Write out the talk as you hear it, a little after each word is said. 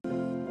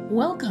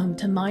Welcome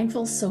to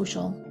Mindful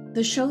Social,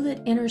 the show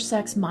that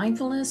intersects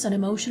mindfulness and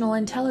emotional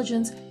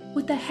intelligence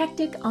with the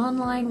hectic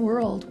online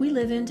world we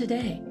live in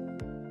today.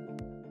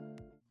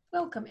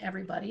 Welcome,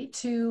 everybody,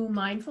 to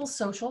Mindful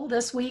Social.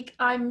 This week,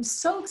 I'm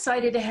so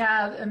excited to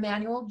have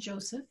Emmanuel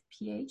Joseph,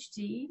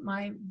 PhD,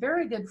 my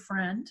very good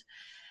friend,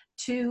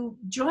 to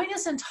join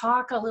us and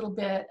talk a little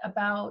bit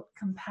about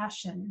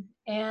compassion.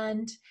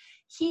 And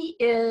he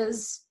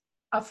is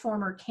a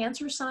former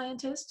cancer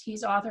scientist.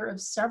 He's author of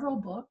several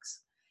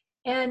books.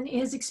 And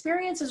his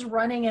experiences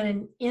running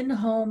an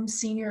in-home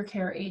senior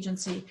care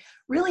agency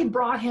really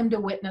brought him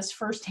to witness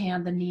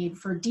firsthand the need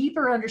for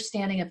deeper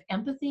understanding of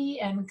empathy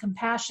and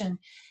compassion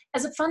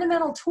as a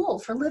fundamental tool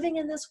for living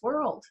in this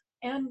world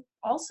and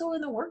also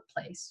in the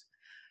workplace.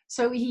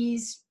 So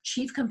he's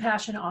Chief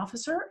Compassion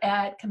Officer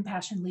at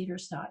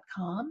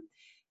CompassionLeaders.com.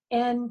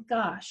 And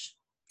gosh,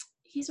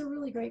 he's a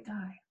really great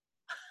guy.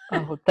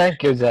 Oh,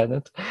 thank you,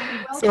 Janet.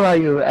 So are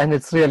you, and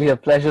it's really a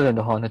pleasure and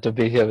an honor to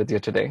be here with you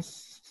today.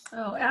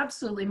 Oh,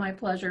 absolutely. My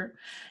pleasure.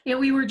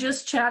 We were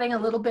just chatting a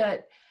little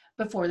bit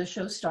before the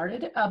show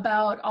started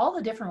about all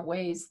the different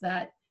ways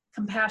that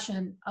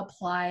compassion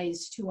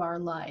applies to our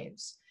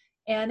lives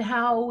and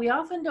how we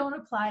often don't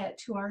apply it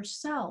to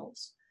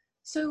ourselves.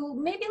 So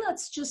maybe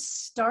let's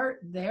just start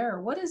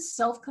there. What does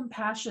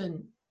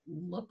self-compassion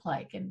look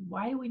like and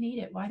why do we need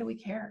it? Why do we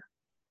care?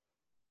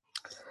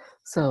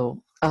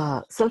 So,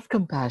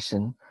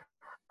 self-compassion,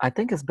 I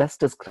think, is best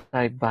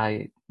described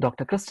by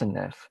Dr. Kristin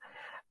Neff,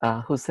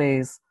 who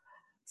says,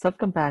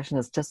 self-compassion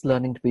is just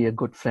learning to be a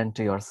good friend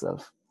to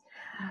yourself.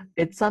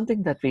 It's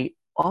something that we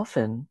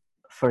often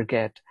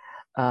forget.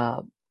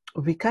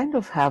 We kind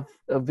of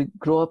we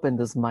grow up in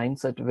this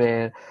mindset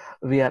where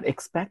we are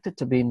expected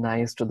to be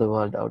nice to the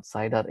world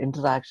outside. Our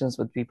interactions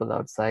with people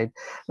outside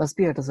must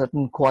be at a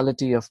certain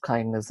quality of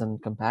kindness and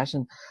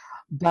compassion.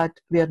 But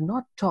we are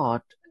not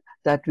taught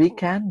that we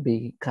can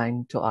be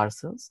kind to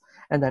ourselves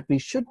and that we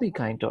should be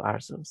kind to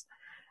ourselves.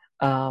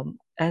 And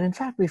in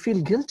fact, we feel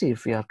guilty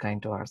if we are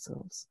kind to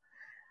ourselves.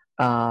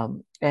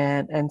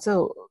 And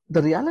so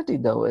the reality,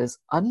 though, is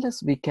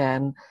unless we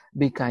can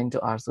be kind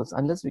to ourselves,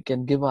 unless we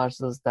can give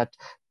ourselves that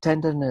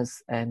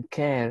tenderness and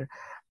care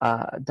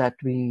that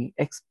we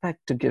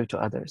expect to give to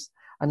others,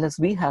 unless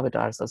we have it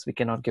ourselves, we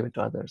cannot give it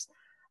to others.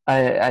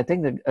 I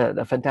think that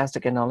the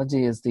fantastic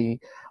analogy is the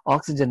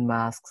oxygen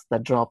masks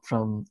that drop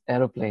from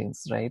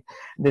aeroplanes, right?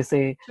 They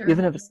say, Sure.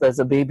 even if there's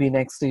a baby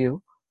next to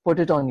you, put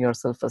it on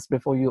yourself first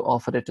before you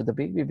offer it to the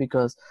baby,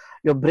 because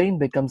your brain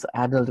becomes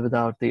adult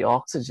without the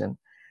oxygen.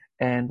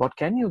 And what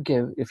can you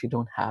give if you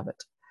don't have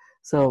it?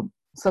 So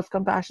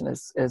self-compassion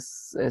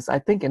is I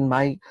think, in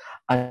my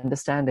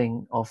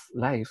understanding of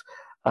life,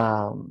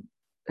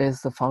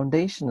 is the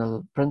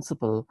foundational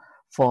principle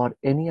for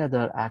any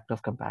other act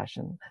of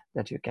compassion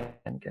that you can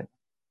give.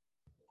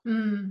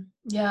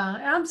 Yeah,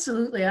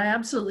 absolutely. I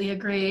absolutely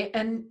agree.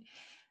 And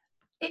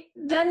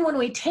then when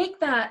we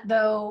take that,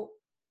 though,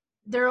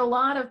 there are a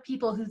lot of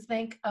people who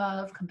think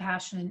of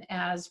compassion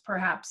as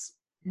perhaps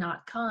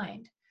not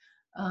kind,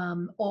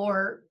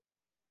 or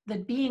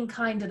that being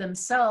kind to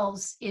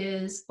themselves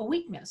is a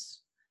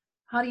weakness.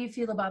 How do you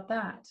feel about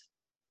that?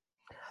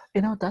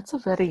 That's a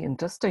very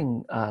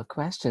interesting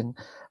question,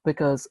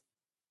 because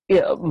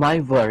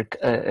my work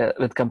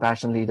with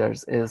compassion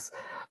leaders is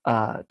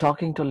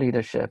talking to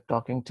leadership,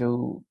 talking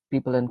to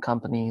people in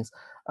companies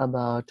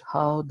about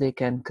how they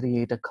can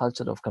create a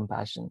culture of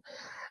compassion.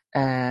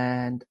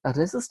 And a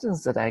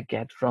resistance that I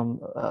get from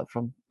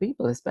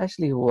people,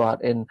 especially who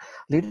are in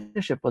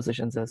leadership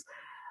positions, is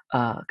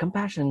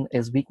compassion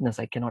is weakness.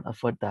 I cannot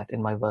afford that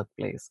in my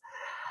workplace.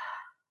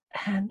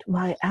 And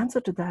my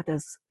answer to that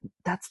is,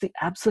 that's the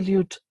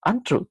absolute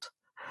untruth.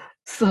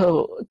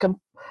 So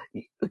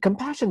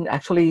compassion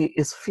actually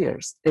is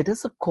fierce. It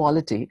is a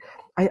quality.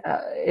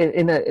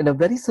 In a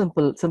very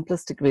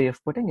simplistic way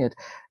of putting it,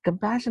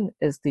 compassion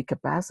is the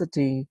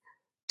capacity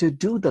to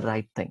do the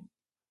right thing,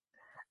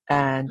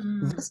 and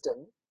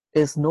wisdom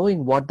is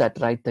knowing what that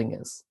right thing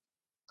is.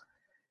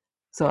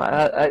 So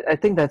I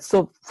think that's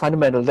so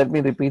fundamental. Let me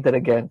repeat that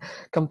again.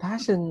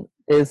 Compassion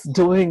is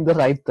doing the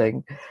right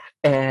thing,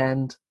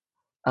 and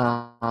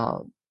uh,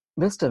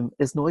 wisdom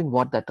is knowing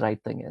what that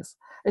right thing is.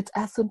 It's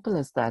as simple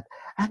as that.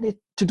 And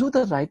to do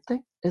the right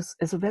thing is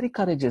a very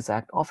courageous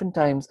act.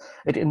 Oftentimes,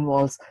 it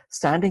involves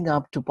standing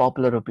up to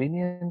popular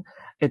opinion.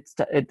 It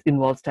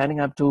involves standing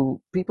up to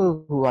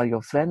people who are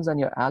your friends and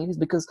your allies,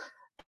 because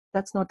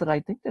that's not the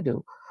right thing to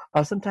do.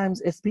 Or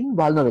sometimes it's being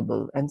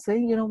vulnerable and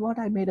saying, you know what,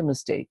 I made a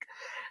mistake.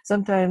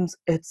 Sometimes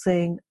it's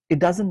saying, it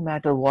doesn't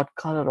matter what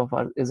color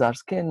is our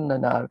skin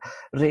and our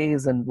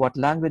race and what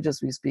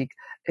languages we speak.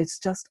 It's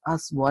just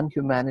us, one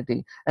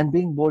humanity, and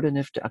being bold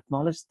enough to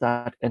acknowledge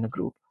that in a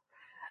group.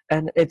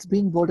 And it's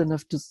being bold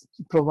enough to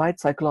provide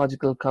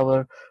psychological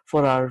cover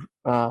for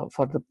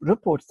the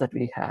reports that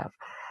we have.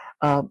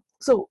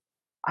 So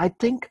I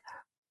think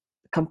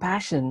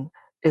compassion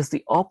is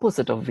the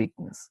opposite of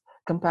weakness.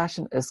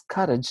 Compassion is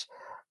courage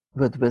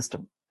with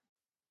wisdom.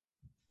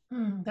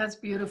 That's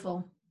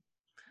beautiful.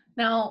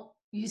 Now,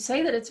 you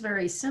say that it's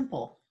very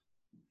simple,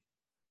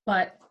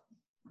 but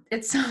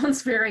It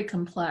sounds very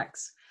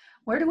complex.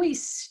 Where do we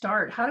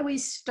start? How do we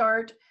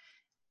start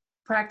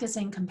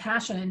practicing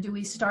compassion? And do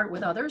we start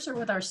with others or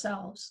with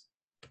ourselves?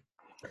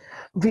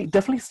 We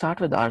definitely start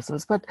with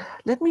ourselves, but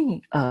let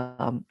me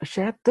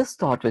share this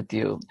thought with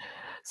you.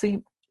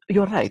 See,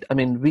 you're right. I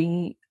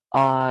mean,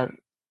 are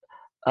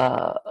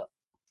uh,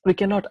 we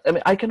cannot, I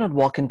mean, I cannot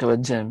walk into a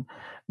gym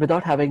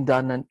without having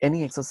done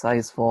any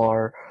exercise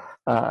for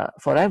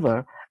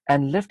forever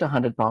and lift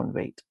 100-pound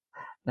weight,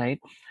 right?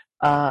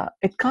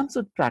 It comes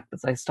with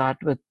practice. I start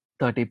with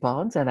 30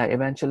 pounds and I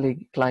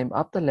eventually climb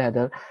up the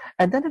ladder,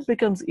 and then it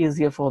becomes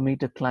easier for me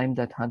to climb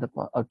that 100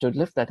 pound, or to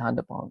lift that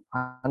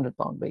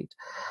 100-pound weight.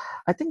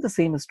 I think the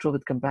same is true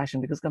with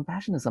compassion, because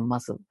compassion is a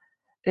muscle.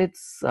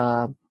 It's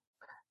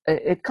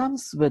it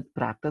comes with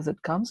practice.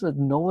 It comes with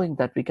knowing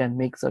that we can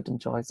make certain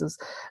choices.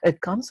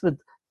 It comes with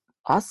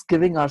us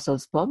giving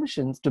ourselves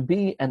permissions to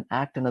be and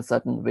act in a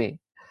certain way.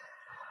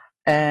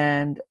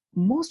 And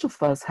most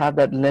of us have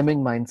that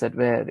lemming mindset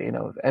where,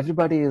 if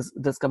everybody is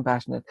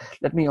discompassionate,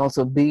 let me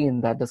also be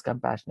in that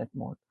discompassionate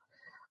mode.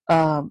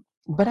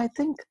 But I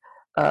think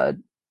uh,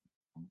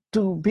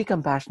 to be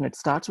compassionate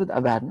starts with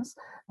awareness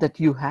that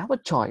you have a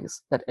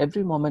choice, that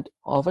every moment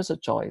offers a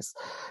choice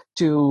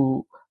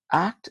to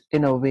act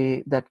in a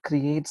way that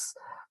creates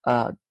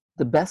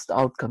the best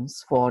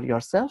outcomes for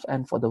yourself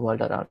and for the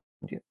world around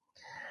you.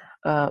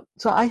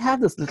 So I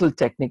have this little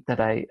technique that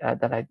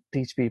I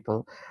teach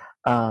people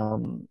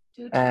um,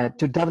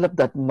 to develop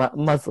that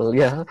muscle,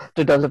 yeah,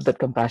 to develop that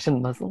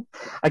compassion muscle.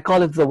 I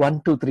call it the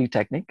 1, 2, 3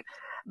 technique.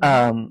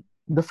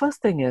 The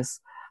first thing is,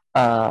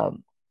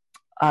 um,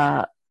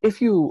 uh, if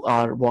you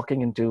are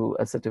walking into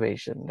a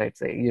situation, let's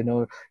say,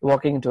 you're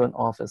walking into an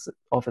office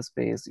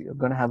space, you're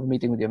going to have a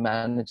meeting with your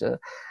manager,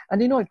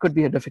 and it could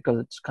be a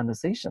difficult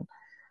conversation.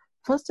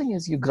 First thing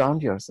is, you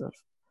ground yourself.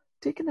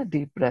 Take in a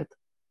deep breath,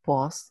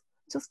 pause,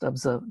 just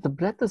observe. The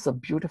breath is a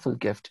beautiful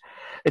gift.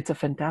 It's a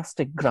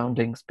fantastic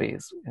grounding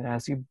space. And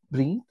as you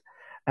breathe,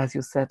 as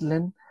you settle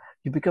in,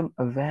 you become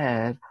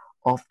aware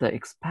of the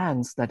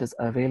expanse that is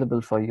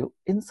available for you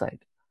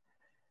inside.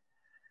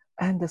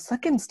 And the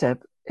second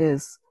step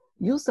is,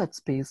 use that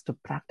space to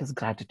practice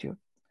gratitude.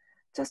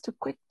 Just a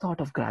quick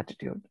thought of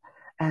gratitude.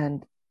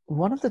 And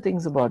one of the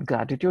things about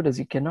gratitude is,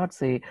 you cannot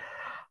say,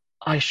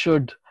 I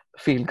should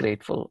feel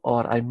grateful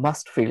or I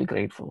must feel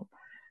grateful.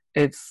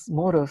 It's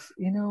more of,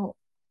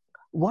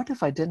 what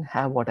if I didn't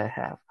have what I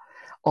have?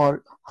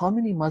 Or how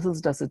many muscles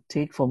does it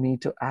take for me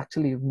to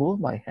actually move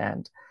my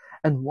hand?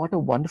 And what a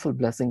wonderful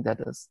blessing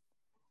that is.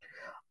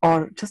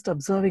 Or just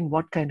observing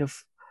what kind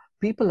of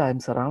people I'm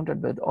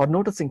surrounded with, or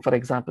noticing, for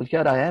example,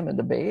 here I am in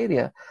the Bay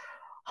Area.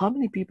 How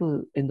many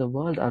people in the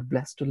world are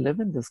blessed to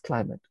live in this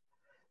climate?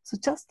 So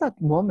just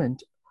that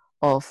moment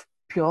of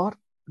pure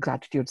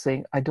gratitude,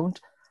 saying, I don't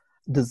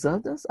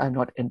deserve this, I'm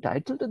not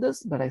entitled to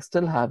this, but I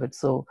still have it,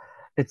 so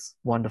it's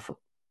wonderful.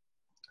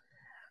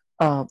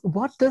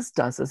 What this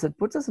does is, it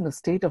puts us in a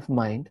state of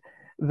mind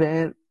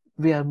where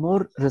we are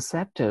more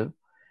receptive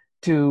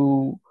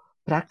to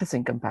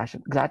practicing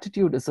compassion.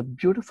 Gratitude is a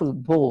beautiful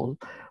bowl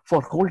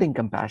for holding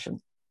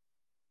compassion.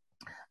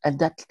 And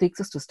that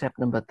takes us to step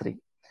number 3.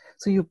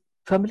 So you're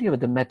familiar with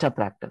the metta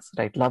practice,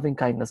 right? Loving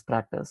kindness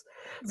practice.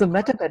 So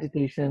metta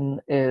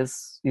meditation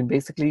is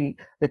basically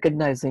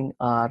recognizing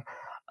our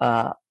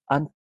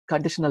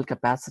unconditional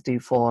capacity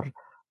for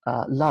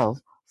love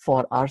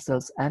for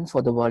ourselves and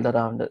for the world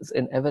around us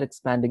in ever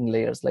expanding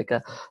layers, like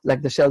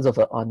the shells of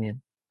an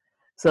onion.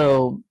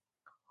 So,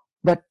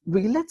 but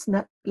let's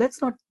not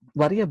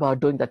worry about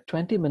doing that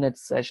 20-minute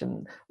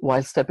session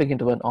while stepping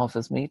into an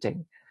office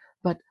meeting.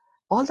 But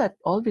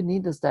all we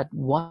need is that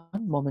one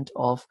moment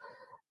of,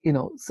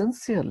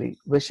 sincerely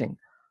wishing.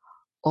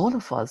 All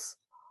of us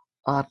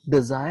are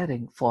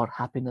desiring for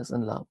happiness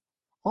and love.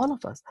 All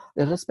of us,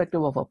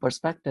 irrespective of our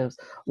perspectives,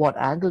 what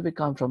angle we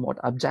come from, what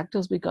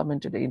objectives we come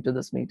into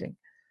this meeting.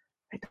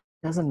 It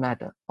doesn't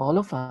matter. All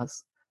of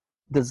us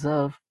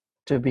deserve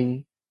to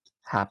be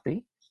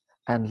happy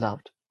and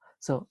loved.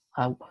 So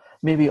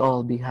may we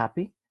all be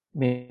happy.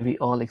 May we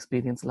all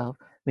experience love.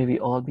 May we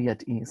all be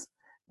at ease.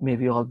 May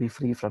we all be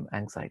free from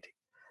anxiety.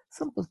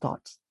 Simple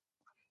thoughts.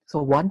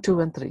 So 1, 2,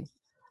 and 3.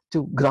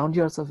 To ground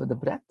yourself with the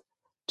breath,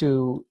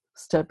 to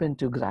step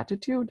into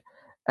gratitude,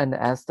 and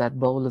as that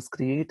bowl is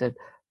created,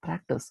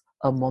 practice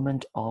a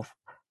moment of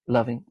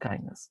loving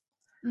kindness.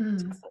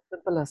 Just as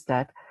simple as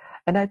that.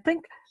 And I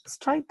think,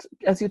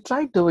 as you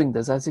try doing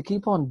this, as you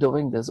keep on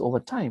doing this over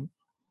time,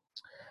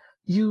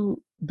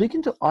 you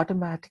begin to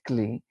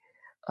automatically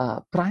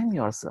prime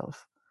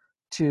yourself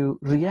to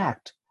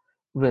react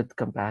with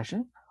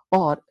compassion,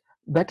 or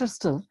better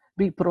still,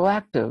 be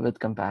proactive with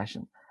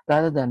compassion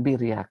rather than be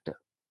reactive.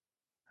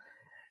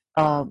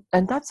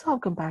 And that's how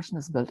compassion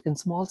is built, in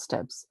small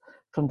steps,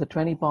 from the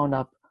 20-pound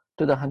up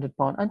to the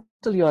 100-pound,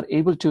 until you are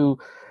able to,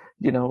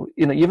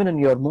 even in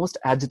your most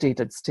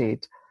agitated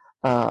state,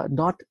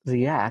 not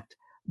react,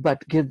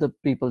 but give the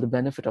people the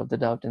benefit of the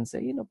doubt and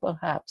say,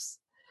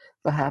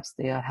 perhaps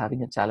they are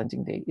having a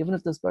challenging day. Even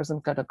if this person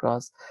cut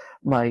across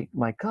my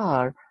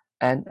car,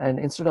 and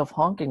instead of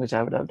honking, which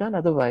I would have done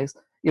otherwise,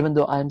 even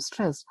though I'm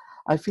stressed,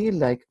 I feel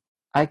like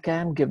I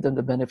can give them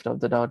the benefit of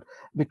the doubt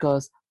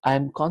because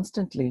I'm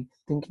constantly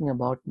thinking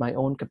about my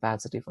own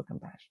capacity for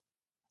compassion.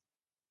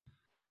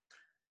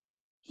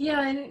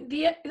 Yeah, and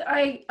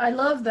I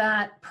love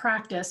that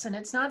practice, and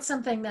it's not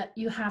something that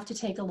you have to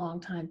take a long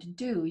time to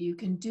do. You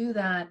can do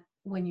that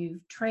when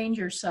you've trained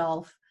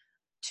yourself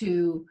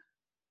to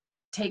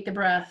take the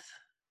breath,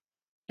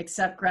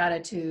 accept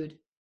gratitude,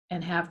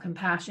 and have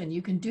compassion.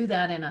 You can do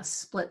that in a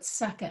split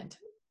second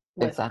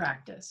with Exactly.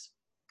 practice.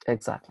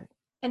 Exactly.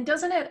 And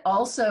doesn't it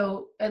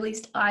also, at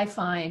least I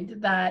find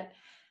that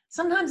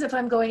sometimes if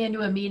I'm going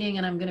into a meeting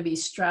and I'm going to be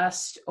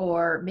stressed,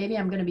 or maybe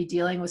I'm going to be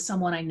dealing with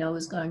someone I know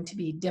is going to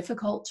be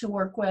difficult to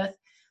work with,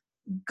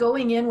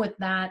 going in with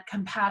that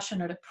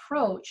compassionate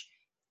approach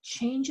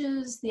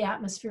changes the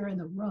atmosphere in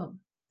the room,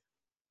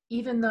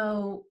 even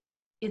though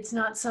it's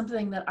not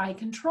something that I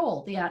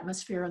control, the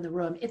atmosphere in the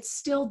room. It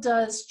still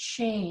does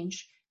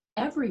change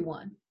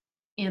everyone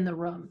in the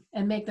room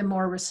and make them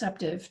more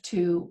receptive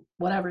to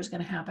whatever's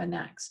going to happen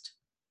next.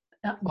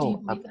 Do you Oh,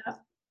 believe that?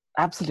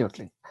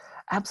 absolutely.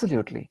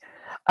 Absolutely.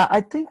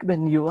 I think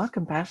when you are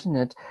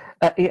compassionate,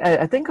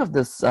 I think of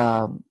this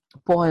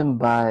poem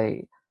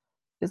by,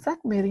 is that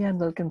Marianne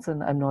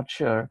Wilkinson? I'm not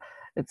sure.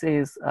 It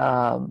says,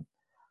 our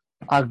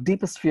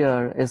deepest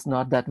fear is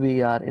not that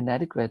we are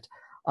inadequate.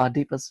 Our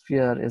deepest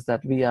fear is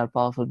that we are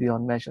powerful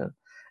beyond measure.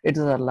 It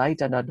is our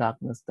light and our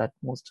darkness that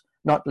most,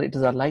 not, it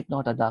is our light,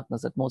 not our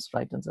darkness, that most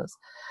frightens us.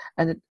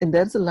 And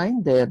there's a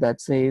line there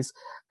that says,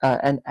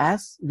 and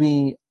as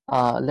we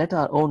let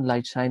our own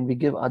light shine, we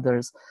give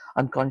others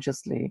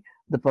unconsciously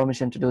the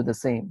permission to do the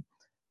same.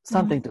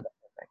 Something Mm, to that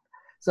effect.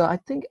 So I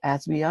think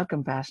as we are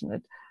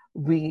compassionate,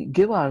 we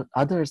give our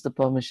others the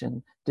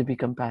permission to be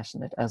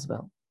compassionate as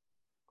well.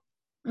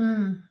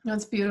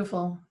 that's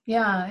beautiful.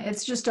 Yeah,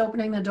 it's just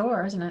opening the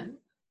door, isn't it?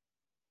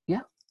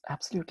 Yeah,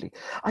 absolutely.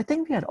 I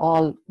think we are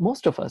all,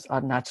 most of us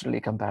are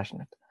naturally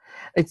compassionate.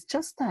 It's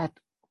just that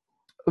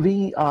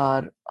we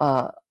are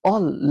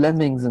all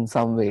lemmings in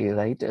some way,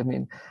 right? I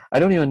mean, I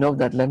don't even know if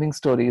that lemming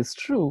story is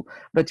true,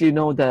 but you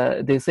know,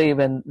 they say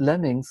when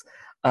lemmings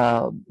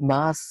they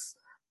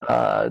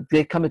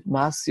commit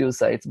mass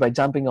suicides by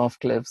jumping off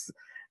cliffs.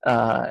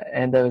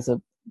 And there was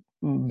a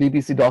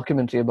BBC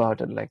documentary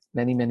about it like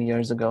many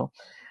years ago.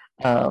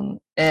 And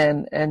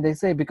they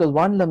say because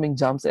one lemming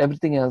jumps,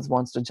 everything else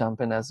wants to jump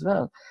in as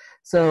well.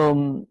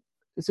 So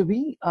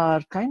we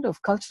are kind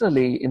of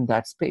culturally in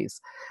that space.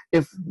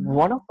 If Mhm.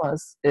 one of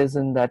us is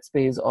in that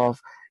space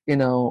of,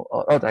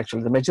 or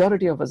actually the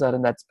majority of us are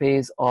in that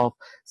space of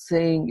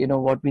saying,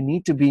 what we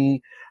need to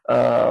be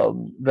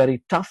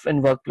very tough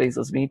in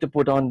workplaces. We need to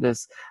put on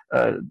this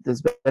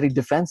very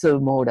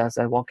defensive mode as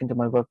I walk into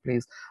my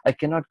workplace. I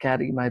cannot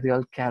carry my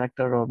real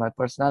character or my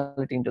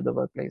personality into the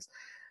workplace.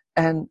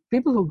 And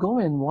people who go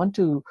in want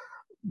to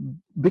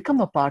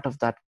become a part of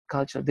that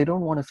culture. They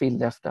don't want to feel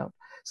left out.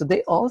 So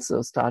they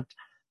also start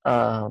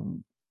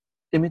um,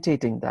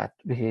 imitating that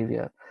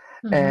behavior.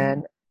 Mhm.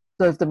 And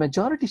so if the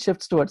majority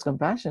shifts towards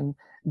compassion,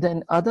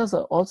 then others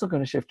are also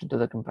going to shift into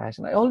the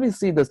compassion. I always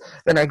see this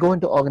when I go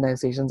into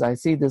organizations. I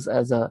see this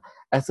as a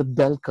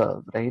bell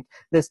curve, right?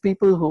 There's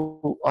people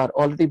who are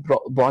already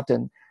bought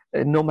in.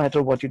 No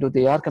matter what you do,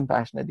 they are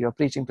compassionate. You're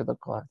preaching to the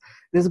choir.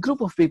 There's a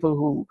group of people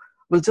who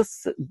will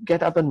just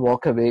get up and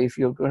walk away if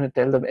you're going to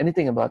tell them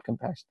anything about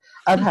compassion.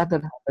 I've had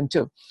that happen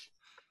too.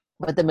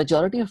 But the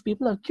majority of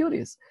people are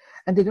curious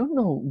and they don't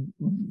know.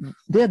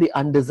 They're the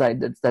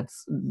undecided.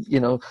 That's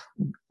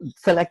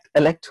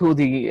elect who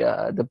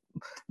the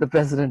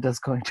president is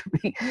going to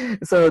be.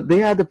 So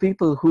they are the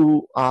people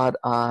who are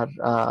our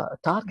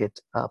target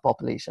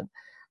population,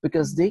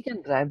 because they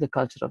can drive the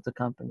culture of the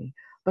company.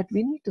 But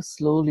we need to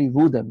slowly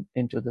woo them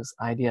into this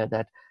idea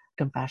that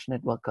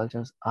compassionate work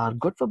cultures are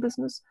good for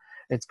business.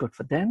 It's good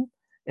for them.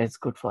 It's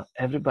good for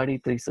everybody,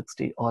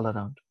 360 all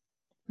around.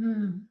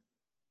 Mm.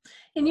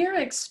 In your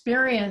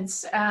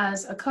experience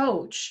as a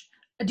coach,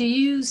 do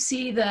you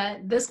see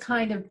that this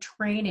kind of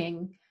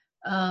training,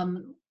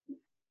 um,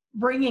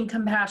 bringing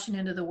compassion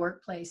into the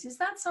workplace, is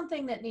that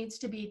something that needs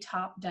to be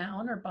top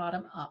down or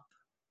bottom up?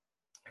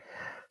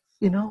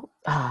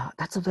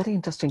 That's a very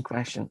interesting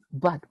question.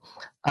 But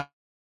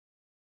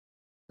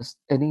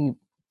any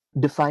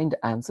defined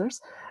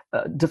answers.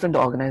 Different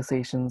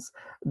organizations,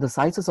 the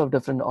sizes of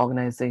different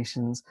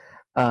organizations,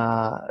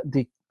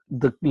 the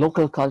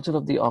local culture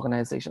of the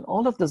organization,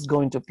 all of this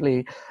go into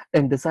play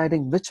in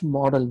deciding which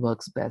model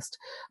works best.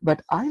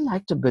 But I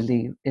like to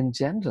believe in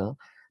general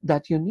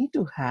that you need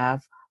to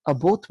have a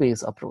both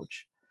ways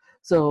approach.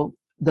 So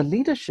the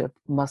leadership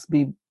must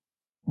be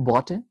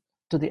bought in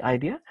to the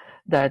idea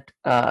that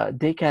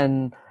they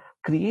can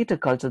create a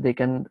culture, they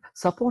can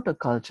support a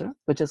culture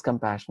which is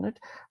compassionate,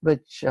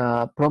 which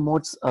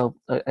promotes a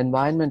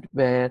environment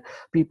where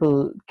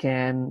people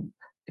can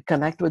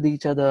connect with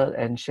each other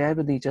and share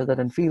with each other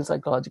and feel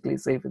psychologically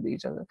safe with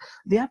each other.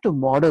 They have to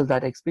model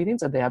that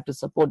experience and they have to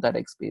support that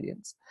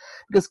experience,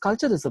 because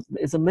culture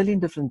is a million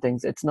different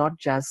things. It's not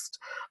just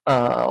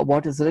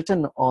what is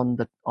written on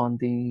the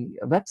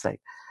website.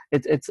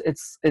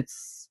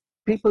 It's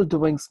people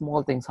doing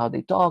small things, how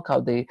they talk,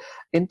 how they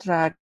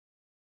interact,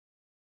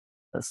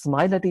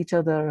 smile at each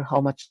other,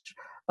 how much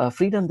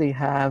freedom they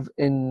have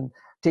in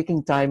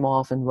taking time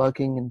off and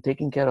working and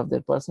taking care of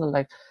their personal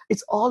life.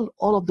 It's all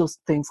of those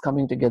things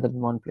coming together in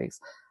one place.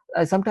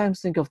 I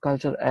sometimes think of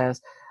culture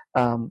as,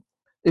 um,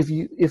 if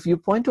you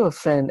point to a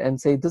friend and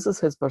say this is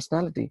his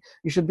personality,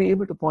 you should be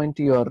able to point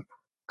to your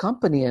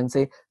company and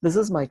say this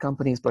is my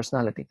company's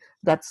personality.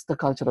 That's the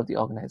culture of the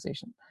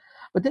organization.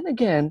 But then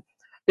again,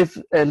 if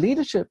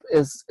leadership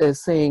is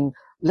saying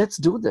let's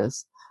do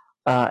this,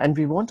 and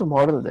we want to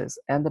model this,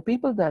 and the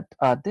people that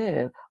are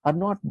there are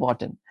not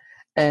bought in,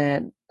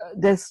 and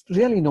there's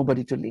really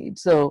nobody to lead.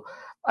 So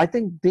I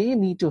think they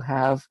need to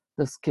have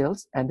the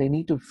skills and they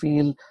need to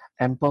feel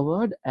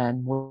empowered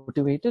and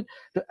motivated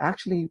to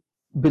actually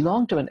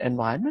belong to an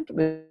environment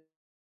with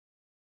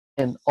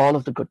in all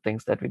of the good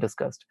things that we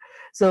discussed.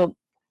 So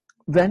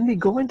when we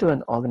go into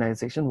an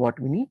organization, what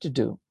we need to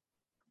do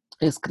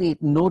is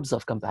create nodes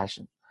of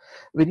compassion.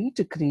 We need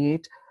to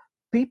create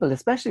people,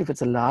 especially if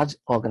it's a large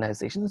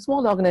organization. In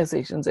small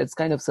organizations, it's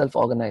kind of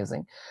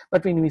self-organizing.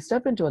 But when we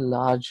step into a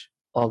large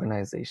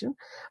organization,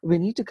 we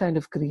need to kind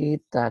of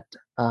create that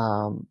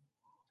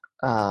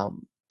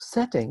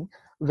setting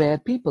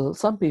where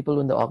some people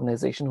in the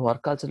organization who are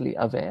culturally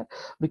aware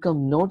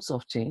become nodes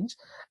of change.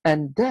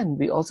 And then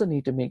we also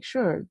need to make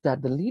sure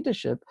that the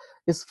leadership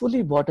is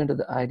fully bought into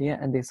the idea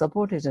and they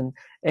support it in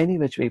any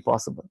which way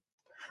possible,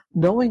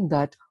 knowing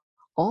that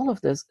all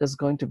of this is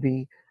going to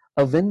be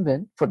a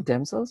win-win for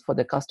themselves, for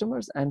their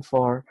customers, and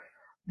for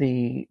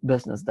the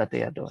business that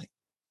they are doing.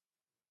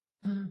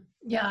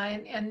 Yeah,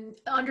 and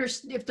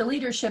if the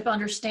leadership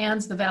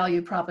understands the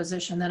value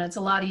proposition, then it's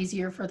a lot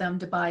easier for them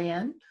to buy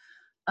in.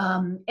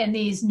 And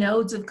these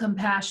nodes of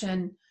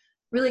compassion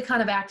really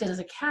kind of acted as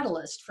a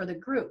catalyst for the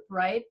group,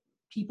 right?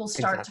 People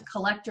start to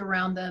collect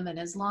around them, and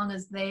as long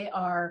as they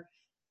are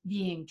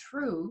being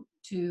true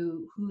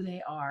to who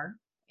they are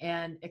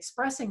and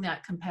expressing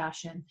that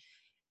compassion,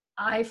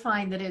 I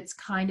find that it's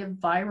kind of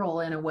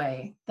viral in a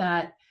way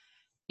that,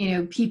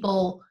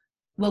 people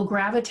will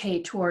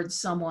gravitate towards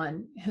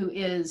someone who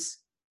is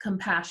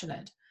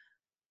compassionate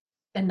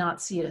and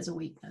not see it as a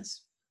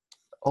weakness.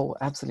 Oh,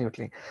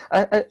 absolutely.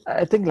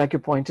 I think, like you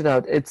pointed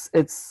out, it's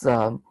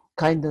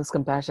kindness,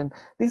 compassion.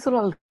 These are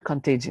all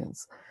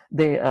contagions.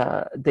 They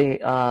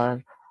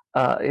are.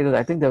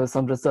 I think there was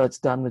some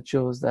research done which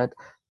shows that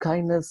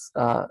kindness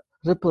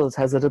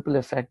has a ripple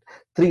effect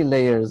 3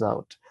 layers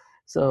out.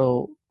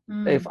 So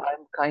if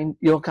I'm kind,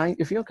 you're kind.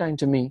 If you're kind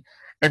to me,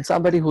 and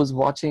somebody who's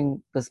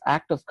watching this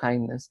act of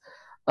kindness,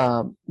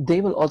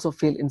 they will also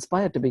feel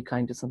inspired to be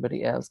kind to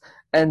somebody else,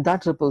 and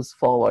that ripples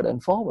forward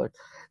and forward.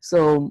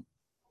 So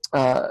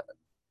uh,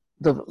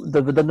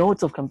 the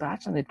notes of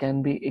compassion, it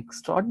can be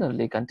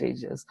extraordinarily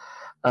contagious,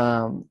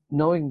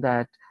 knowing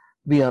that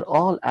we are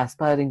all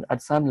aspiring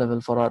at some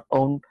level for our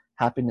own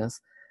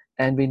happiness,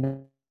 and we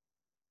know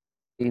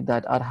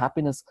that our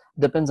happiness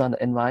depends on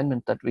the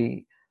environment that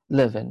we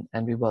live in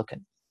and we work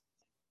in.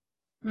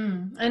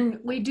 And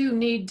we do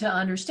need to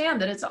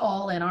understand that it's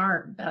all in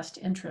our best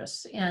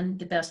interests and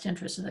the best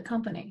interests of the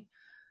company.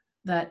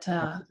 That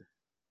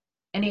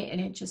and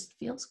it just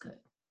feels good.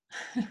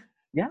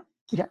 Yeah,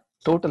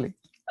 totally.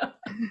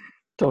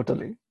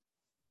 Totally.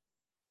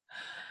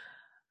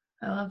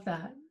 I love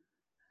that.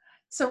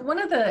 So one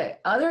of the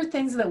other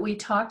things that we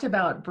talked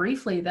about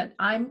briefly that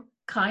I'm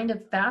kind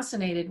of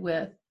fascinated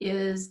with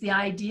is the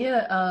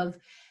idea of,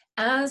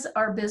 as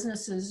our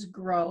businesses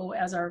grow,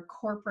 as our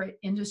corporate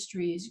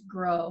industries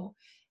grow,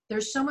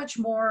 there's so much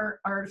more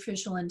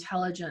artificial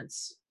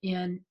intelligence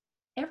in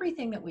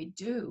everything that we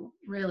do,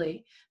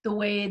 really. The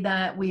way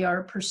that we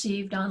are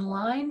perceived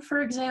online,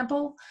 for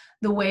example,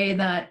 the way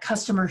that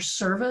customer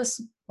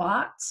service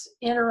bots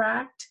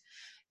interact.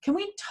 Can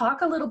we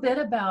talk a little bit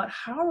about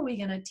how are we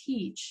going to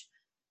teach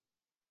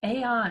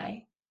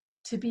AI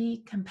to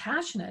be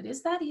compassionate?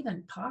 Is that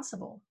even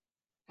possible?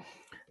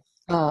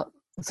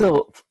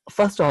 So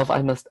first off,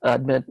 I must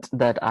admit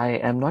that I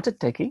am not a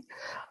techie.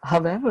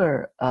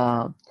 However,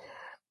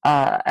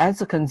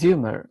 as a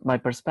consumer, my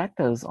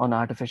perspectives on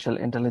artificial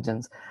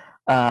intelligence,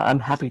 I'm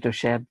happy to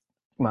share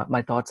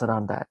my thoughts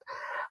around that.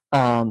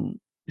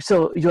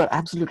 So you are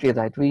absolutely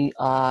right. We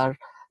are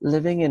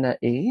living in an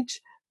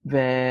age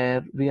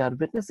where we are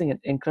witnessing an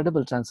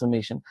incredible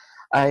transformation.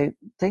 I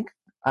think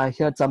I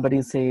heard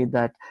somebody say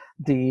that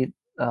the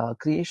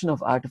creation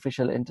of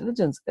artificial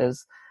intelligence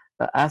is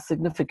as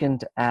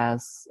significant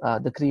as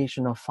the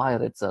creation of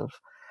fire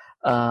itself.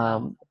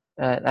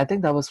 I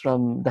think that was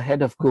from the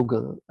head of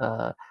Google,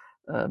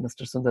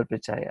 Mr. Sundar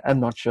Pichai.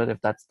 I'm not sure if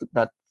that's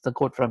a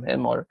quote from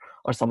him or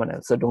someone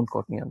else, so don't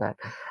quote me on that.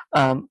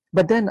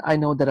 But then I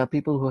know there are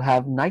people who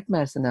have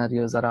nightmare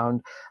scenarios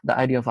around the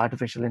idea of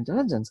artificial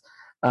intelligence.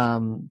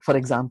 For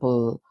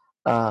example,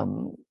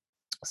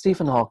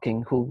 Stephen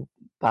Hawking, who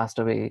passed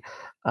away,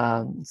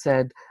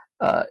 said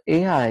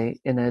AI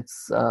in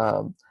its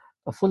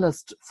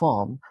fullest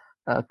form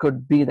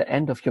could be the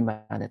end of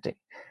humanity.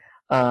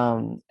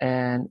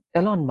 And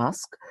Elon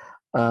Musk,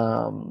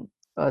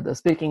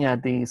 speaking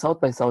at the South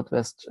by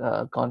Southwest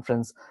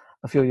conference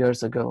a few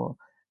years ago,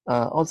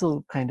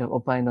 also kind of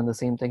opined on the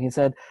same thing. He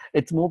said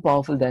it's more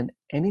powerful than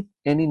any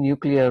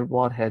nuclear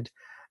warhead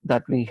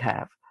that we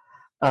have.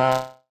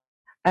 Uh,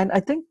 and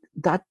I think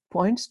that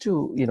points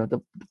to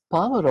the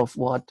power of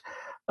what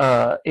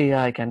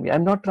AI can be.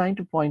 I'm not trying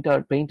to paint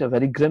a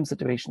very grim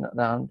situation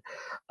around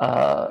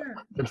Sure.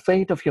 the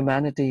fate of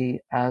humanity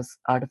as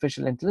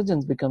artificial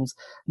intelligence becomes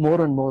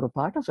more and more a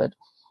part of it.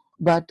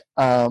 But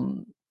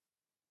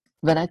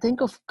when I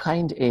think of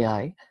kind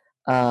AI,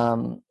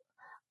 um,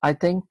 I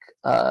think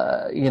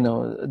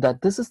that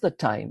this is the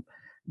time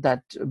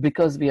that,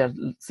 because we are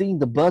seeing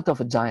the birth of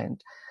a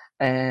giant,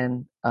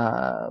 and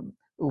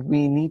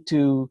we need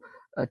to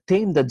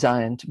tame the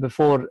giant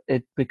before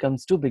it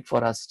becomes too big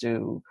for us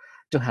to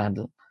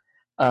handle.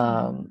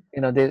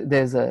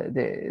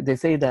 Mm-hmm. They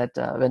say that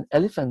when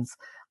elephants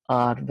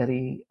are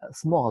very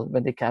small,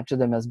 when they capture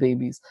them as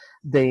babies,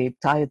 they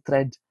tie a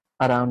thread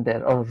around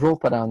their or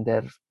rope around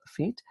their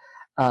feet,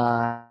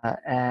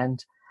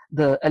 and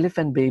the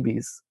elephant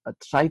babies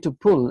try to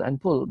pull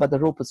and pull, but the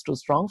rope is too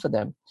strong for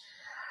them,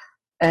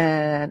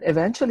 and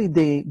eventually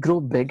they grow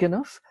big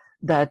enough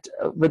that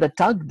with a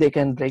tug they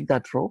can break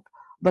that rope,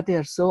 but they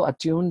are so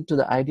attuned to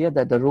the idea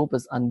that the rope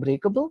is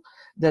unbreakable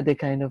that they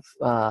kind of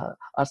are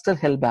still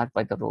held back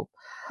by the rope.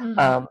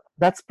 Mm-hmm.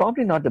 That's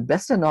probably not the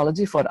best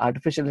analogy for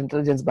artificial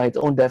intelligence by its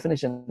own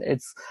definition.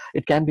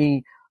 It can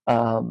be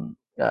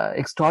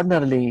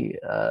extraordinarily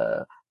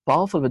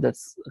powerful with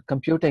its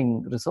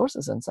computing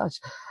resources and such.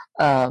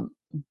 Um,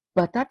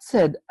 but that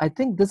said, I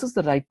think this is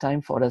the right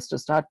time for us to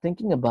start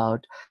thinking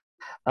about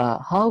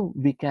how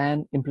we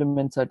can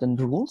implement certain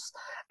rules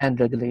and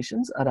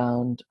regulations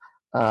around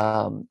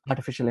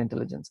artificial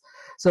intelligence.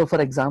 So,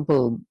 for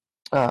example,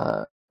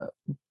 uh,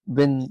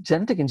 when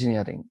genetic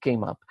engineering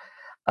came up,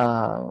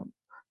 uh,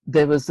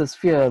 there was this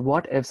fear: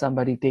 what if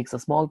somebody takes a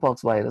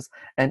smallpox virus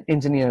and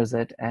engineers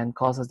it and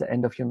causes the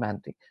end of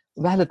humanity?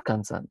 Valid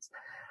concerns.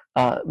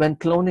 When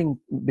cloning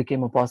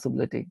became a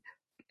possibility,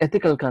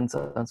 ethical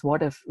concerns: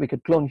 what if we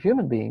could clone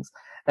human beings,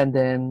 and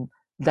then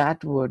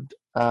that would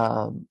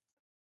cause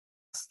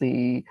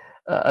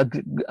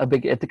a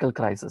big ethical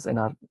crisis in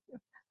our,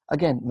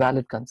 again,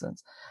 valid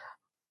concerns.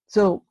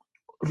 So,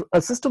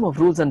 a system of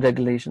rules and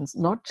regulations,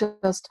 not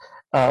just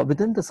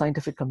within the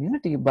scientific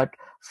community, but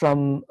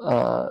from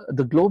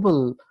the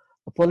global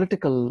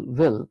political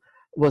will,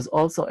 was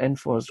also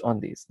enforced on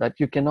these, that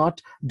you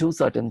cannot do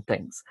certain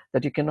things,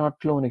 that you cannot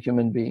clone a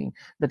human being,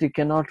 that you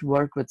cannot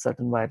work with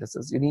certain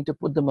viruses. You need to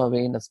put them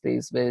away in a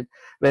space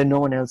where no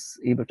one else is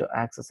able to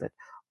access it.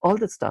 All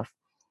that stuff.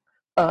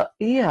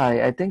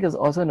 AI, I think, is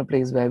also in a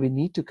place where we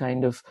need to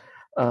kind of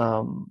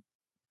um,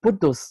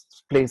 put those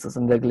places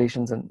and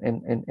regulations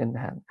in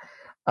hand.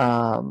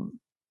 Um,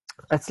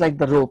 it's like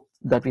the rope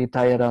that we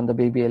tie around the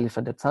baby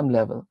elephant at some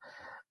level.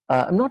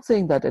 I'm not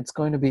saying that it's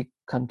going to be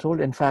controlled.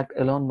 In fact,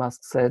 Elon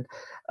Musk said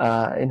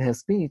in his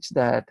speech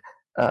that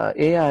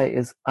AI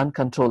is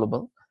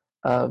uncontrollable,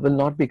 will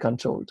not be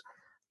controlled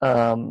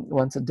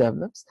once it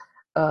develops.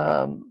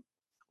 Um,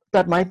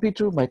 that might be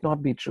true, might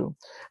not be true.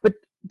 But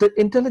the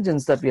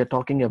intelligence that we are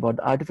talking about,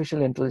 the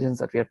artificial intelligence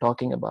that we are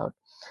talking about,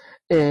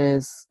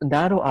 is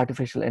narrow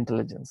artificial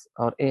intelligence,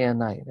 or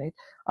ANI, right?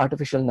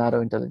 Artificial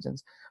narrow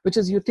intelligence, which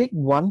is you take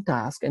one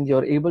task and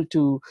you're able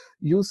to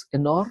use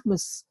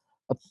enormous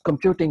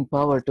computing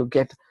power to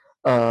get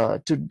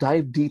to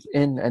dive deep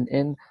in and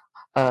in.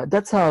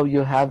 That's how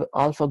you have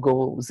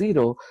AlphaGo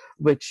Zero,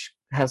 which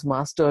has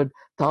mastered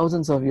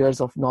thousands of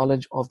years of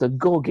knowledge of the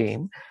Go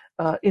game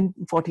in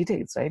 40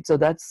 days, right? So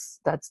that's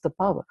the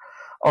power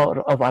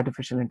of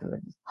artificial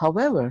intelligence.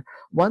 However,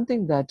 one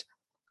thing that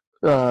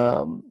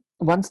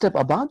one step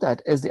above that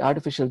is the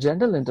artificial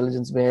general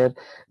intelligence, where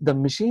the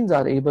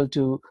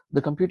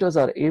computers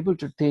are able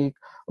to take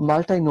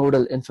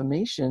multinodal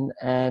information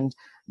and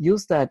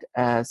use that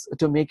as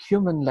to make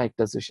human-like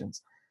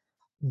decisions.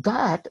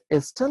 That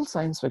is still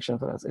science fiction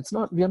for us. It's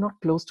not, we are not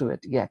close to it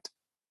yet.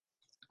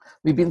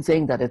 We've been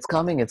saying that it's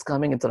coming, it's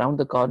around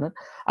the corner.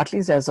 At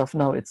least as of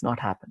now, it's not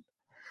happened.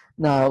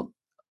 Now,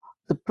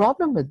 the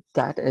problem with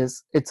that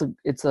is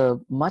it's a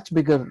much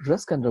bigger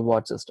risk and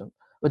reward system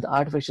with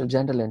artificial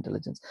general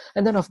intelligence.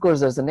 And then, of course,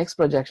 there's the next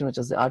projection, which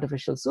is the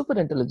artificial super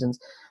intelligence,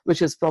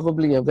 which is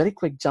probably a very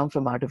quick jump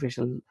from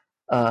artificial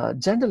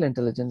general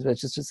intelligence,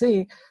 which is to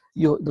say,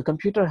 the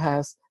computer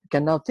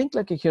can now think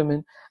like a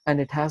human, and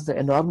it has the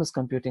enormous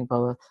computing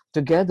power.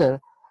 Together,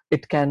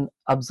 it can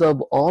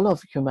absorb all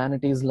of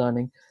humanity's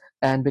learning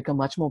and become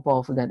much more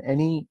powerful than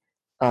any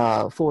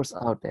force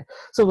out there.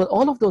 So with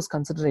all of those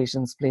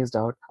considerations placed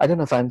out, I don't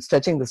know if I'm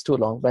stretching this too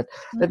long, but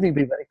let me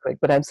be very quick.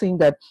 But I'm saying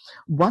that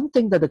one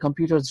thing that the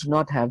computers do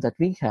not have that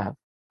we have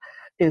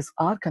is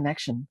our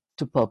connection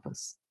to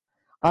purpose,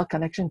 our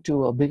connection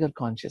to a bigger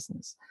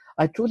consciousness.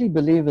 I truly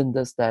believe in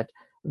this, that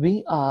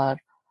we are,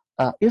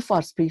 if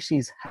our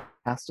species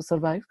has to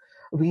survive,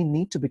 we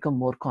need to become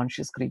more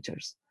conscious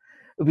creatures.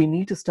 We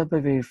need to step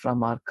away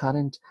from our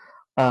current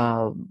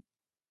um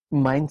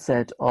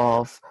mindset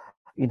of,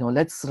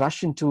 let's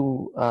rush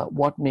into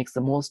what makes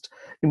the most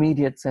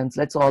immediate sense.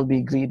 Let's all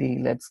be greedy,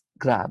 let's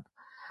grab.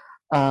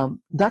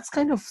 that's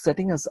kind of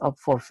setting us up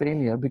for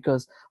failure,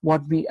 because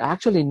what we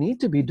actually need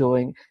to be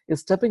doing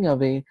is stepping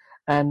away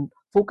and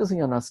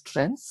focusing on our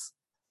strengths,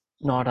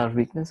 not our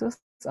weaknesses.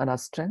 And our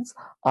strengths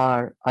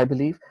are, I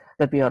believe,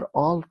 that we are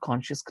all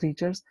conscious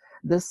creatures.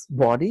 This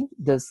body,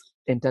 this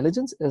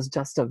intelligence is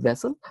just a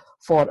vessel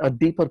for a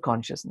deeper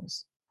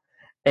consciousness.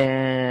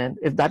 And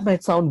if that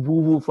might sound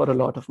woo woo for a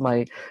lot of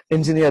my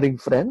engineering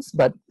friends,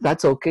 but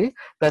that's okay.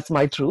 That's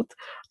my truth.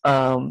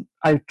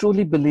 I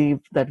truly believe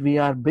that we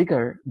are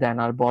bigger than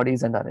our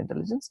bodies and our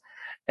intelligence.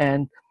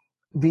 And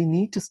we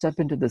need to step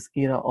into this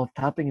era of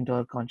tapping into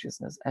our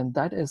consciousness. And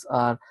that is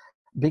our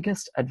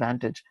biggest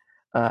advantage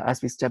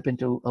as we step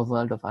into a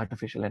world of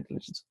artificial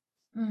intelligence.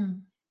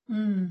 Mm,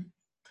 mm.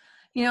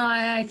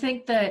 I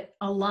think that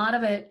a lot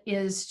of it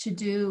is to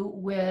do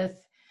with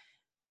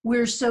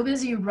we're so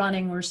busy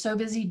running, we're so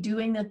busy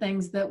doing the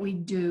things that we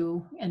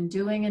do and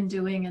doing and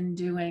doing and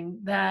doing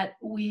that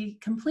we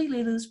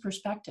completely lose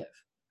perspective.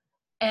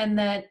 And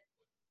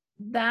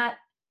that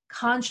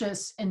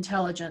conscious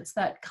intelligence,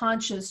 that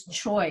conscious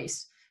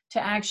choice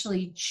to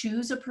actually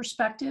choose a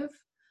perspective,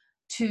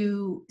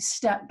 to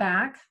step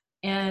back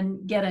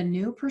and get a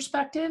new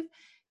perspective,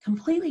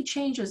 completely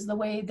changes the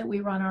way that we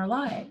run our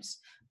lives.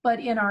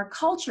 But in our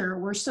culture,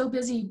 we're so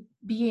busy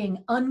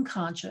being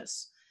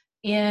unconscious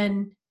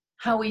in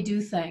how we do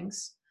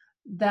things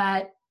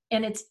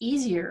and it's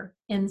easier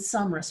in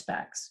some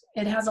respects.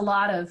 It has a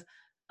lot of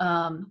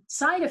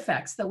side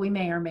effects that we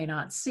may or may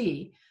not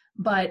see,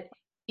 but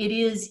it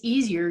is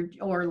easier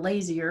or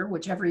lazier,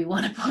 whichever you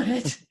want to put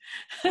it,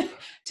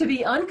 to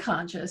be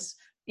unconscious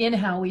in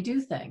how we do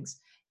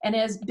things. And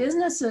as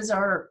businesses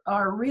are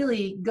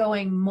really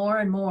going more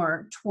and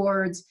more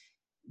towards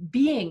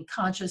being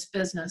conscious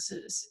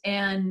businesses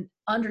and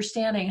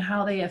understanding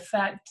how they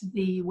affect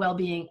the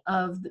well-being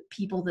of the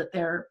people that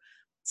they're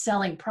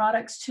selling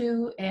products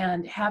to,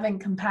 and having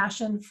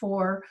compassion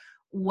for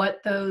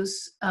what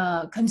those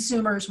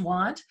consumers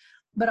want,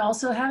 but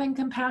also having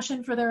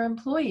compassion for their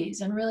employees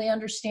and really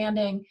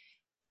understanding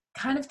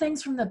kind of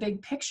things from the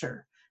big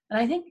picture. And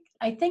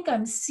I think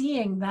I'm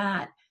seeing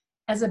that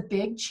as a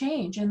big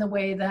change in the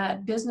way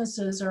that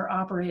businesses are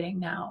operating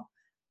now.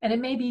 And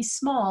it may be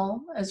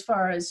small as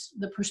far as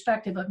the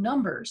perspective of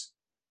numbers,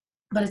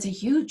 but it's a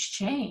huge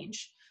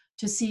change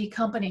to see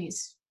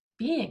companies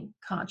being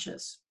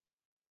conscious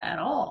at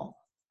all.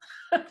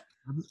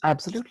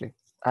 Absolutely.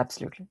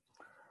 Absolutely.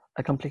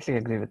 I completely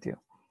agree with you.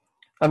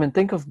 I mean,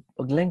 think of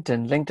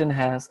LinkedIn. LinkedIn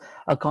has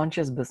a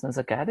conscious business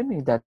academy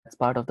that's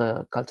part of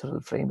the cultural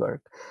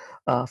framework.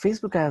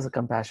 Facebook has a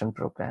compassion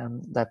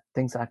program that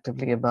thinks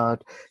actively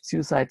about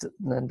suicides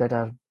that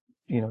are,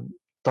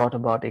 thought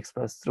about,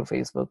 expressed through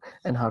Facebook,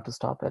 and how to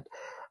stop it.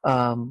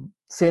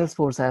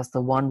 Salesforce has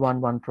the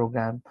 1-1-1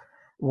 program.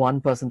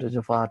 1%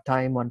 of our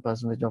time,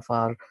 1% of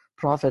our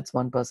profits,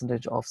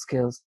 1% of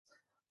skills.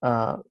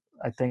 I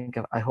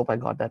hope I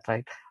got that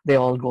right. They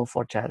all go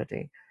for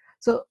charity.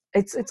 So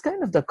it's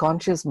kind of the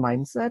conscious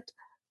mindset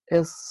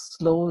is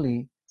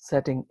slowly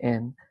setting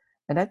in.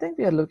 And I think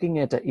we are looking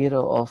at an era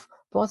of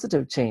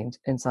positive change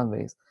in some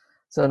ways.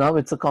 So now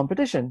it's a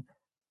competition.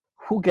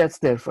 Who gets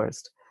there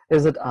first?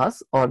 Is it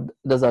us, or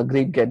does our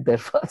greed get there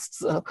first?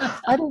 So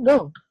I don't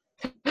know.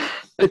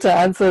 It's an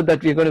answer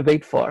that we're going to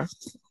wait for.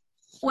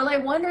 Well, I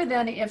wonder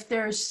then if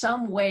there's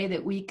some way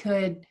that we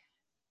could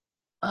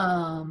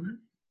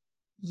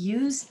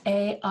use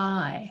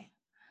AI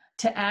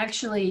to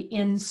actually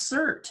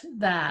insert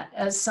that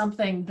as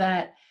something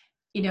that,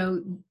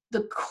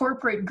 the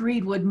corporate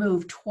greed would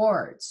move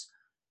towards,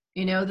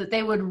 that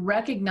they would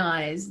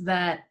recognize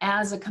that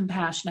as a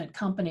compassionate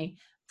company.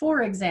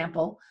 For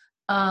example,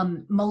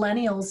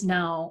 millennials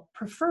now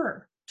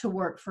prefer to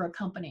work for a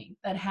company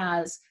that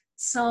has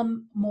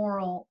some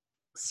moral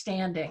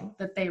standing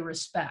that they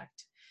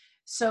respect.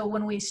 So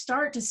when we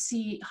start to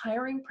see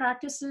hiring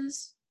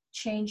practices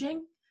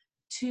changing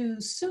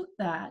to suit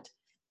that,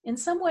 in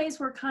some ways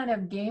we're kind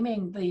of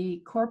gaming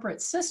the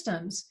corporate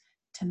systems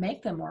to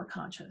make them more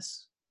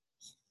conscious.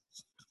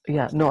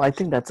 Yeah, no, I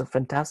think that's a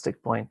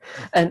fantastic point.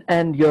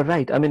 And you're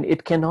right. I mean,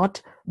 it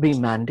cannot be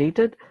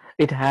mandated.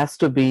 It has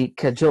to be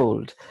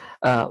cajoled.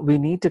 We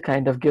need to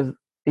kind of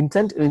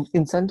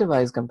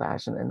incentivize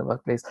compassion in the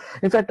workplace.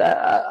 In fact,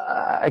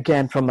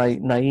 again, from my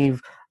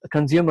naive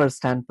consumer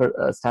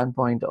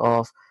standpoint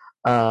of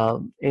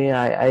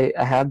AI,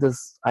 I have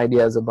this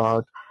ideas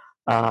about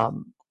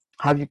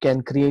how you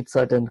can create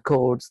certain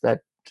codes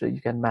that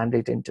you can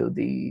mandate into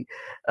the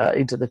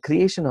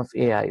creation of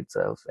AI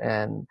itself,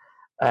 and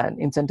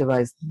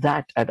incentivize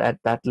that at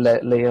that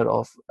layer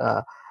of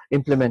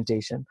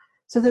implementation.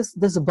 So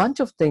there's a bunch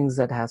of things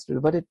that has to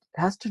do, but it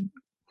has to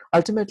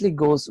ultimately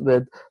goes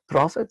with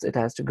profits. It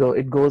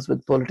goes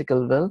with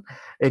political will.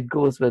 It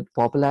goes with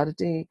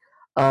popularity.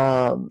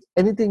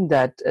 Anything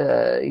that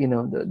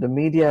the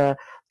media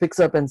picks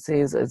up and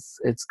says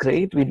it's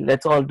great.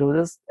 Let's all do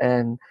this,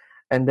 and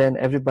then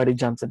everybody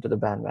jumps into the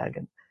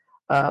bandwagon.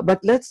 But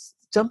let's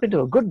jump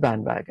into a good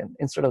bandwagon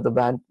instead of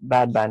the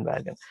bad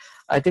bandwagon.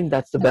 I think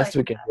that's the best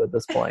we can do at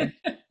this point.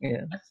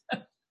 Yeah.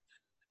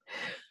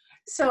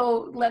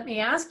 So let me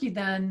ask you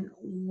then,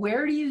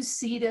 where do you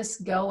see this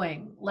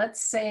going?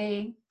 Let's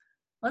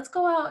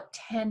go out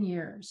 10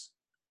 years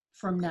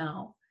from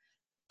now.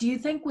 Do you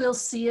think we'll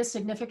see a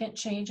significant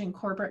change in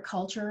corporate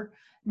culture,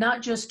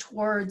 not just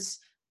towards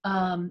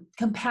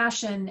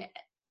compassion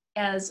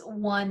as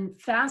one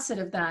facet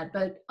of that,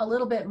 but a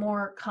little bit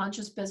more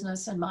conscious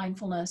business and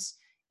mindfulness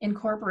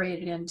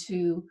incorporated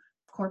into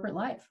corporate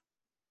life?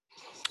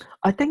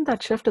 I think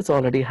that shift is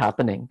already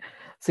happening.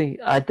 See,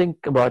 I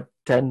think about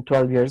 10,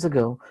 12 years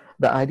ago,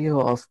 the idea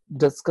of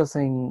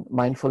discussing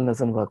mindfulness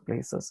in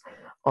workplaces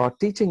or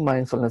teaching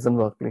mindfulness in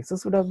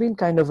workplaces would have been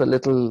kind of a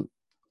little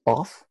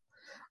off.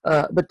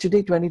 But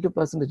today,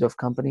 22% of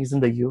companies in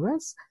the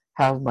US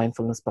have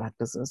mindfulness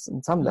practices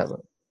in some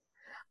level.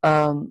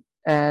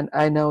 And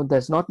I know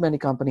there's not many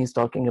companies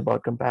talking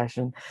about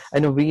compassion. I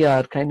know we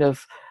are kind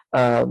of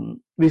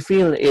we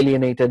feel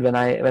alienated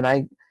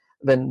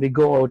when we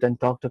go out and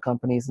talk to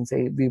companies and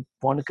say we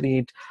want to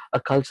create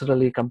a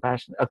compassionate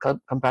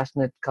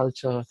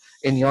culture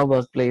in your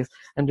workplace,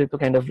 and people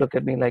kind of look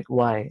at me like,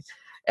 why?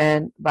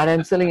 But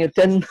I'm telling you,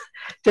 10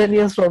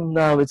 years from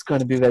now it's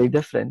going to be very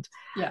different.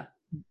 Yeah.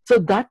 So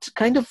that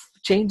kind of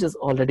change is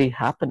already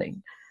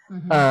happening.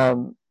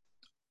 Mm-hmm.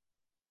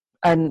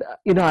 And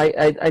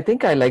I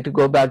think I like to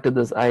go back to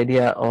this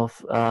idea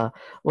of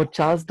what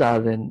Charles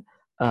Darwin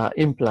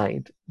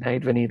implied,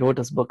 right, when he wrote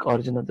his book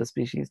Origin of the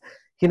Species.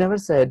 He never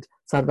said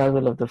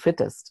survival of the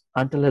fittest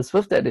until his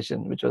fifth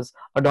edition, which was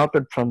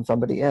adopted from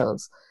somebody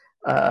else,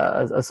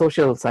 a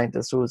social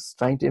scientist who was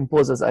trying to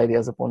impose his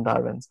ideas upon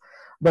Darwin's.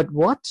 But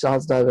what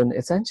Charles Darwin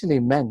essentially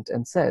meant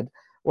and said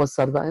was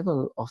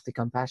survival of the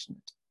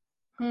compassionate.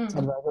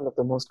 Survival of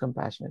the most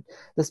compassionate.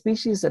 The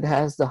species that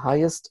has the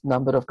highest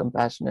number of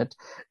compassionate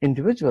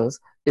individuals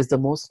is the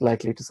most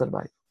likely to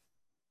survive.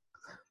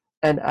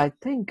 And I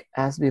think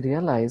as we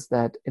realize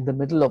that in the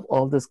middle of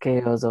all this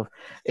chaos of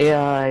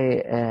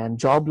AI and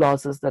job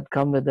losses that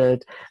come with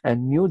it,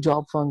 and new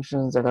job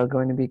functions that are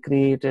going to be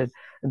created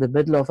in the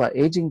middle of our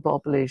aging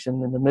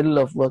population, in the middle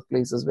of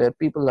workplaces where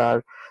people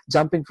are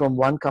jumping from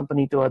one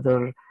company to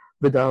other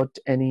without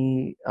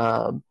any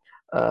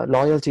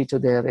loyalty to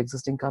their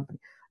existing company.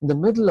 In the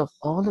middle of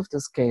all of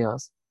this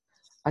chaos,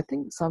 I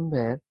think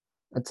somewhere,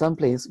 at some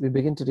place, we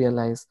begin to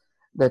realize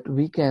that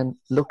we can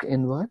look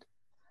inward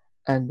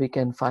and we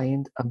can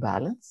find a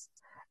balance,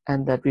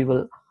 and that we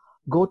will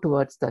go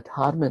towards that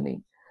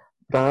harmony,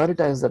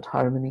 prioritize that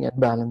harmony and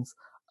balance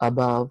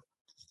above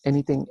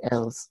anything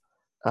else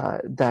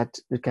that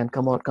can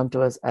come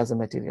to us as a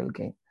material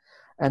gain.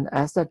 And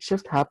as that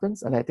shift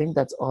happens, and I think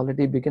that's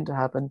already begun to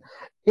happen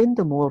in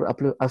the more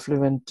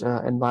affluent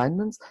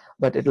environments,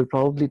 but it will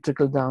probably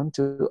trickle down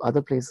to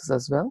other places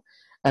as well.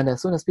 And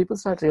as soon as people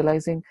start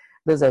realizing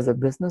this as a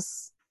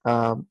business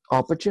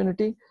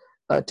opportunity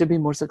to be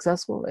more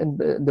successful in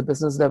the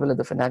business level, at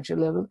the financial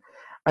level,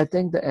 I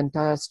think the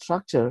entire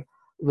structure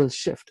will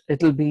shift.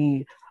 It'll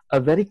be a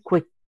very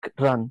quick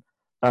run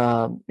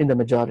in the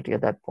majority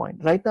at that point.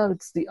 Right now,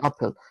 it's the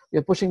uphill.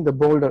 We're pushing the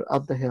boulder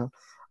up the hill.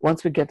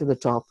 Once we get to the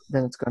top,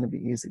 then it's going to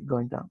be easy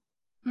going down.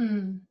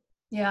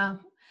 Yeah.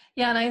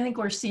 Yeah. And I think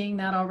we're seeing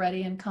that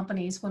already in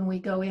companies when we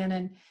go in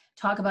and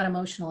talk about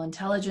emotional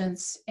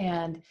intelligence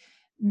and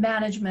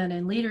management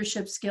and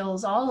leadership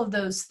skills. All of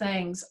those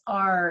things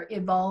are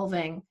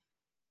evolving.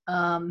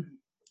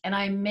 And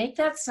I make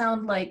that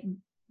sound like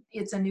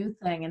it's a new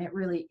thing, and it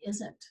really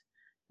isn't.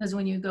 Because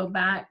when you go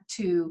back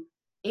to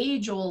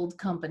age-old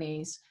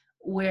companies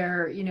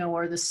where,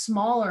 or the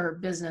smaller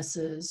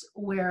businesses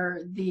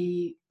where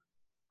the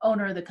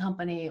owner of the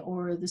company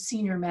or the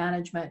senior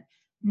management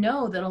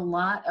know that a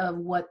lot of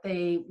what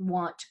they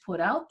want to put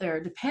out there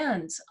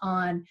depends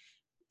on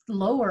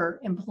lower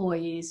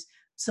employees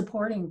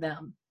supporting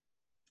them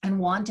and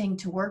wanting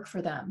to work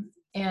for them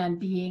and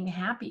being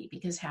happy,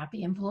 because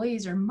happy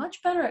employees are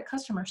much better at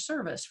customer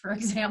service, for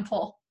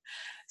example.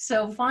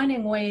 So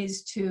finding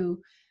ways to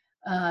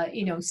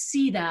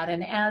see that,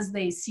 and as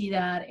they see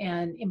that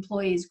and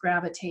employees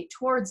gravitate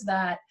towards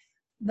that,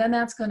 then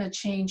that's going to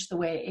change the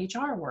way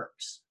HR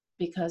works,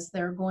 because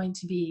they're going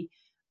to be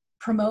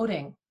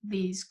promoting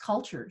these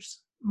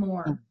cultures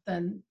more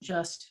than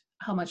just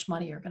how much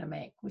money you're going to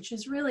make, which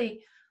is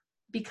really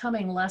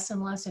becoming less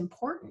and less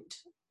important,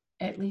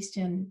 at least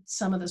in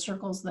some of the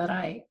circles that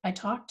I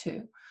talk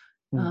to.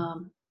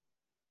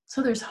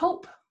 So there's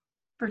hope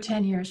for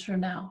 10 years from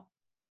now.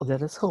 Well,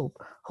 there is hope.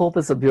 Hope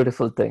is a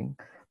beautiful thing.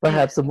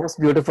 Perhaps the most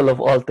beautiful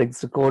of all things,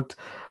 to quote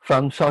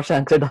from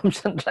Shawshank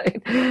Redemption,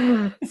 right?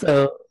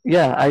 So,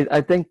 yeah,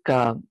 I think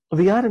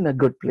we are in a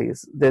good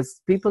place.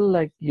 There's people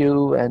like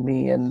you and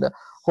me and a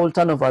whole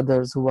ton of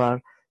others who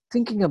are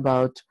thinking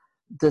about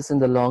this in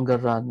the longer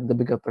run, in the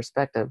bigger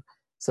perspective.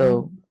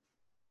 So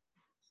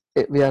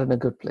we are in a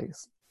good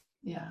place.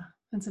 Yeah,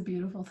 that's a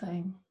beautiful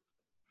thing.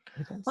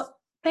 It is. Well,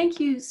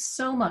 thank you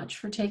so much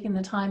for taking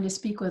the time to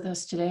speak with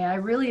us today. I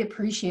really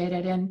appreciate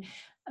it. And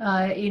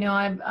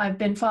I've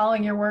been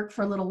following your work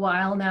for a little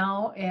while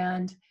now,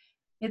 and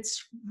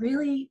it's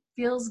really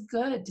feels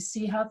good to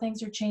see how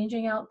things are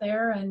changing out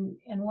there and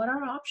what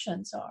our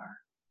options are.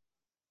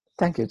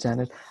 Thank you,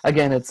 Janet.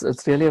 Again,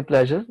 it's really a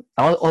pleasure,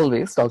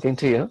 always talking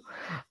to you,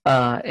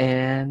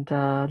 and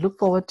look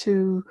forward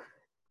to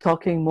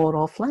talking more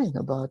offline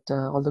about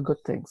all the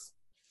good things.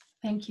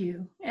 Thank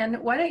you. And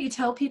why don't you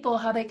tell people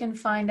how they can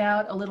find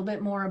out a little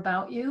bit more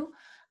about you,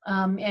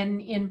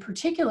 and in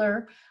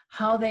particular,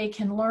 how they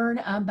can learn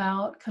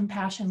about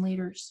Compassion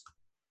Leaders?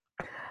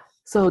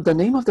 So the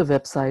name of the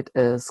website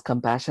is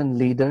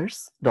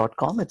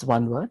compassionleaders.com. It's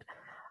one word,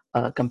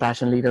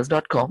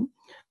 compassionleaders.com.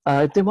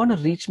 If they want to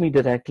reach me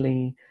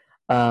directly,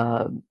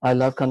 I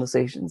love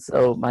conversations.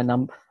 So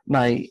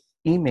my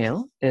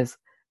email is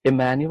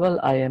Emmanuel,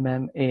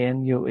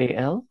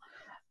 Immanual,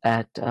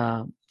 at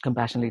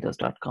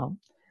compassionleaders.com.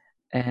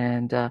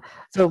 And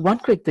so one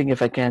quick thing,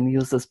 if I can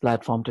use this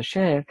platform to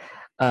share,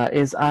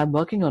 is I'm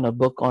working on a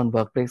book on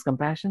workplace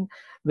compassion,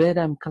 where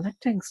I'm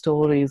collecting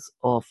stories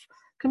of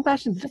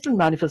compassion, different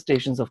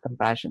manifestations of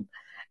compassion.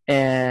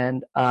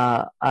 And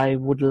I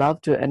would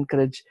love to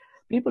encourage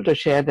people to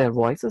share their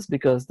voices,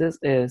 because this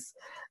is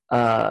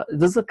a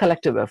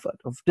collective effort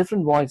of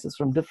different voices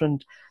from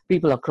different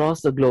people across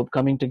the globe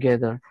coming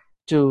together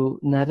to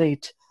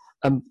narrate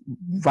a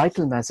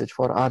vital message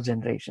for our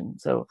generation.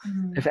 So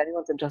if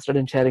anyone's interested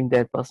in sharing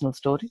their personal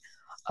story,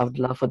 I would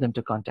love for them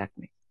to contact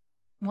me.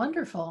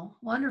 Wonderful,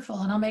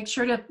 wonderful. And I'll make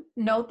sure to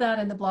note that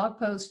in the blog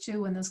post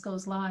too when this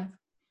goes live.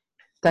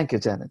 Thank you,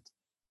 Janet.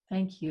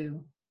 Thank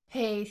you.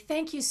 Hey,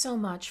 thank you so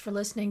much for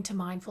listening to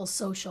Mindful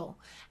Social.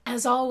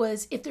 As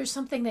always, if there's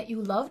something that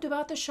you loved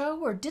about the show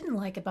or didn't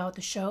like about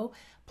the show,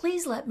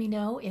 please let me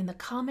know in the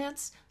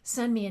comments.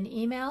 Send me an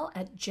email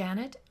at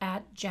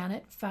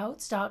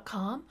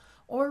janet@janetfouts.com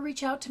or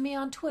reach out to me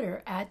on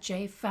Twitter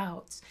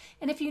 @jfouts.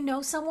 And if you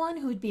know someone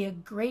who'd be a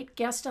great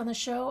guest on the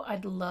show,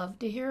 I'd love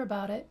to hear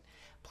about it.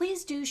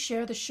 Please do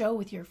share the show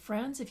with your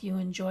friends if you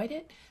enjoyed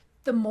it.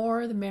 The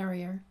more, the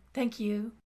merrier. Thank you.